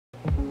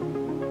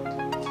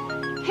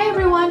Hey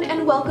everyone,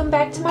 and welcome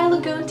back to my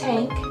lagoon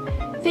tank.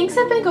 Things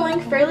have been going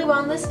fairly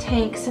well in this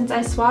tank since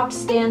I swapped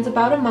stands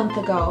about a month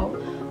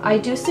ago. I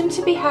do seem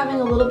to be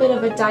having a little bit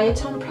of a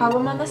diatone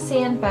problem on the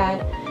sand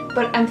bed,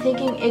 but I'm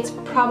thinking it's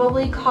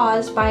probably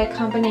caused by a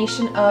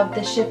combination of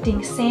the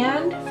shifting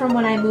sand from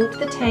when I moved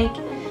the tank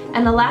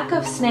and a lack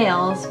of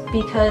snails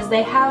because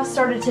they have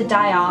started to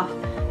die off.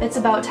 It's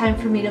about time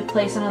for me to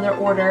place another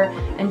order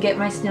and get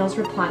my snails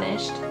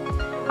replenished.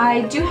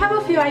 I do have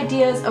a few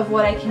ideas of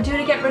what I can do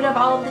to get rid of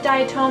all of the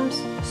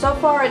diatoms. So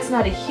far it's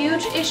not a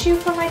huge issue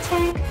for my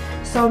tank,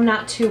 so I'm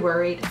not too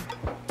worried.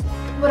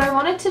 What I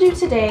wanted to do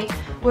today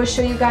was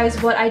show you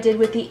guys what I did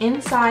with the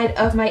inside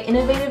of my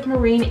Innovative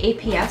Marine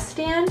APS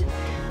stand.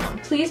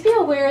 Please be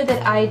aware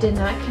that I did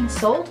not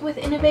consult with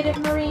Innovative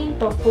Marine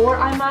before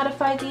I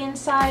modified the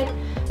inside.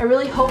 I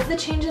really hope the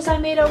changes I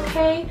made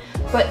okay,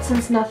 but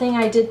since nothing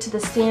I did to the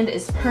stand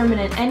is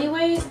permanent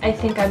anyways, I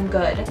think I'm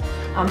good.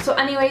 So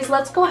anyways,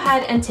 let's go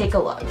ahead and take a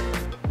look.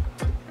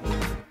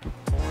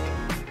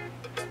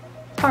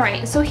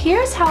 Alright, so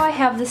here's how I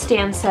have the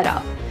stand set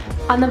up.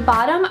 On the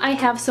bottom I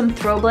have some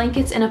throw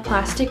blankets in a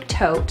plastic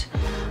tote.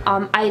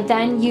 I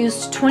then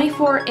used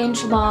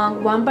 24-inch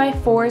long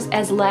 1x4s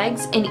as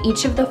legs in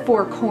each of the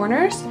four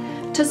corners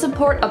to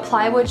support a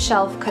plywood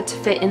shelf cut to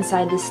fit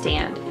inside the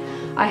stand.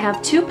 I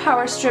have two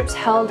power strips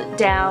held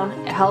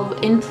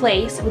in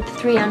place with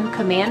 3M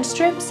command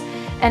strips,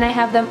 and I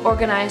have them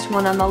organized,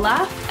 one on the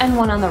left and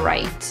one on the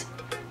right.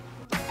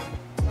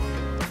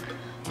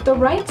 The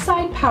right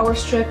side power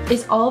strip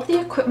is all of the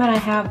equipment I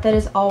have that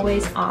is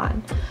always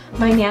on.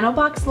 My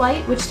NanoBox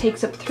light, which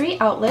takes up 3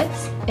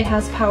 outlets. It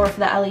has power for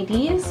the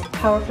LEDs,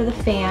 power for the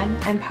fan,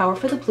 and power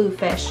for the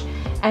bluefish,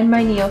 and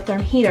my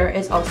Neotherm heater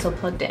is also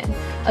plugged in.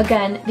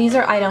 Again, these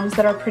are items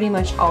that are pretty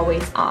much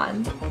always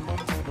on.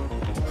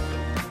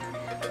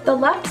 The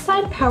left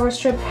side power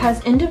strip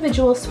has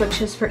individual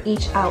switches for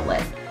each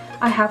outlet.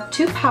 I have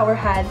 2 power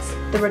heads,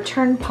 the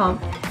return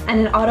pump,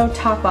 and an auto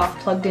top-off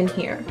plugged in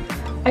here.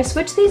 I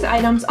switch these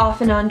items off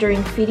and on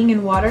during feeding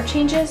and water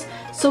changes,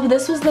 so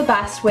this was the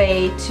best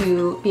way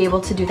to be able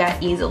to do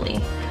that easily.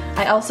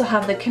 I also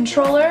have the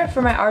controller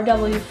for my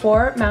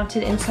RW4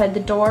 mounted inside the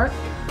door.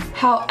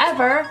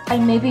 However,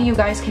 and maybe you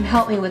guys can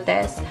help me with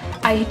this,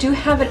 I do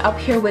have it up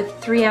here with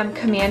 3M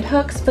command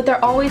hooks, but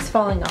they're always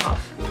falling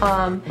off.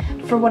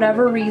 For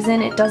whatever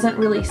reason, it doesn't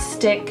really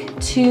stick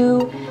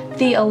to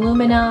the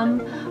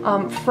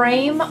aluminum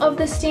frame of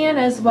the stand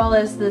as well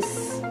as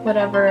this,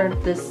 whatever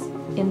this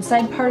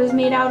inside part is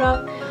made out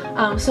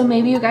of. So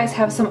maybe you guys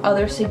have some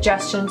other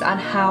suggestions on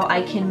how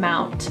I can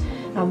mount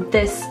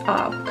this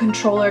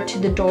controller to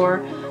the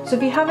door. So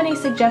if you have any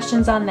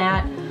suggestions on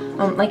that,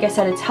 like I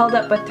said, it's held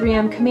up by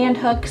 3M command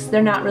hooks.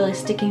 They're not really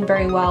sticking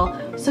very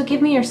well, so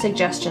give me your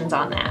suggestions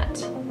on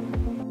that.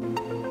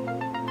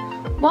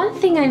 One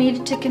thing I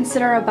needed to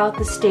consider about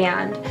the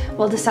stand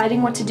while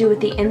deciding what to do with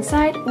the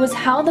inside was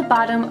how the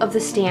bottom of the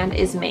stand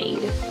is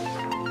made.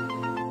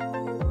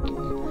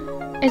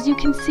 As you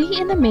can see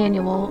in the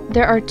manual,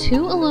 there are 2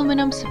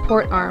 aluminum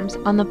support arms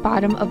on the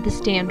bottom of the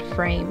stand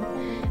frame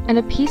and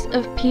a piece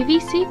of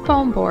PVC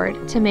foam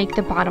board to make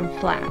the bottom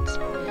flat.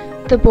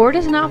 The board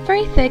is not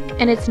very thick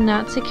and it's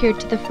not secured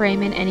to the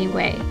frame in any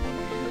way.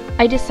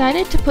 I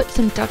decided to put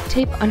some duct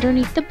tape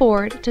underneath the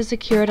board to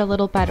secure it a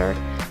little better,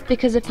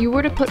 because if you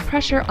were to put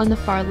pressure on the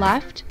far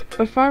left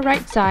or far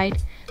right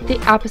side, the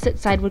opposite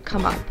side would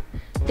come up.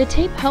 The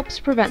tape helps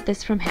prevent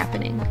this from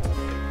happening.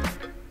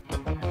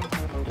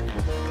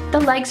 The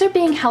legs are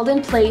being held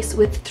in place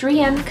with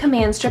 3M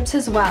command strips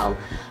as well.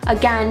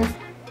 Again,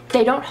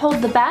 they don't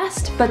hold the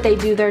best, but they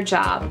do their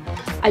job.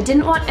 I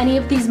didn't want any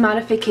of these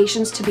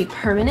modifications to be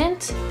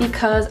permanent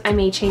because I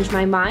may change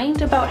my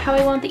mind about how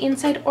I want the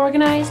inside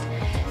organized,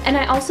 and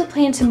I also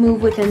plan to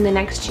move within the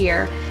next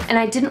year, and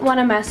I didn't want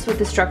to mess with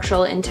the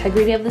structural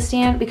integrity of the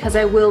stand because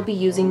I will be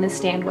using the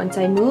stand once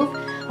I move.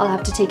 I'll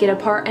have to take it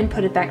apart and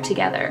put it back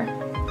together.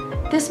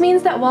 This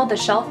means that while the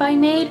shelf I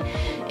made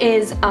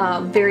is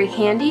very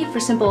handy for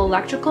simple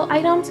electrical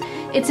items,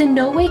 it's in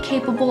no way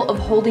capable of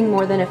holding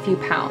more than a few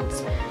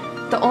pounds.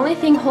 The only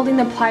thing holding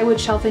the plywood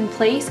shelf in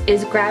place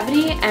is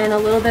gravity and a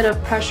little bit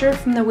of pressure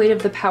from the weight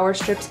of the power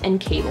strips and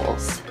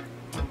cables.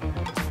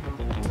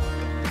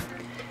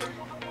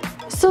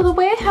 So the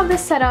way I have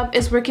this set up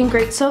is working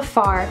great so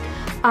far.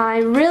 I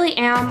really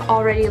am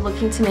already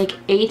looking to make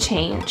a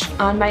change.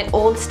 On my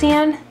old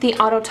stand, the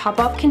auto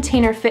top-off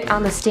container fit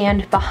on the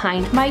stand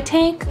behind my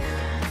tank.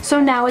 So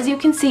now, as you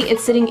can see,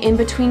 it's sitting in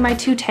between my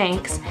 2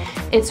 tanks.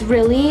 It's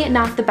really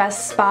not the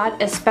best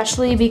spot,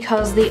 especially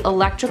because the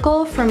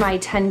electrical for my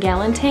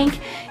 10-gallon tank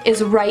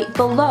is right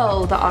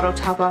below the auto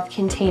top-off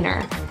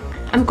container.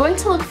 I'm going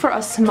to look for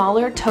a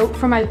smaller tote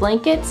for my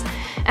blankets,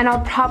 and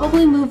I'll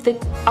probably move the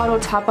auto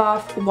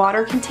top-off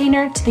water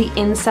container to the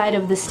inside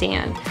of the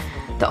stand.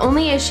 The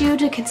only issue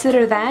to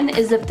consider then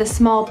is if the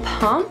small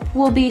pump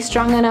will be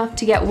strong enough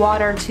to get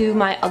water to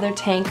my other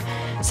tank,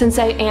 since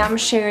I am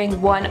sharing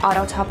one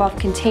auto top-off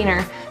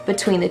container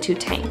between the 2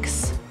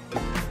 tanks.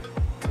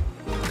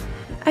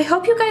 I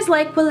hope you guys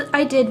like what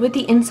I did with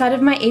the inside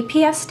of my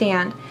APS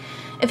stand.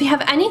 If you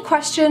have any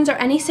questions or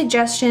any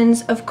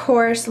suggestions, of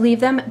course, leave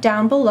them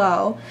down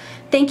below.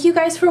 Thank you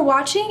guys for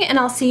watching, and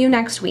I'll see you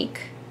next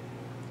week.